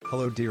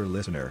Hello dear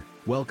listener,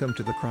 welcome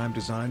to the Crime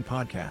Design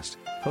Podcast,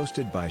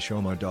 hosted by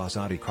Shoma Das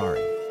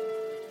Adhikari.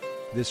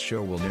 This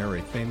show will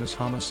narrate famous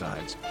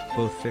homicides,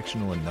 both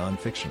fictional and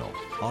non-fictional,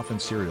 often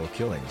serial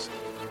killings,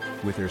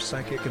 with their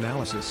psychic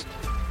analysis.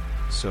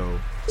 So,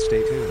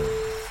 stay tuned.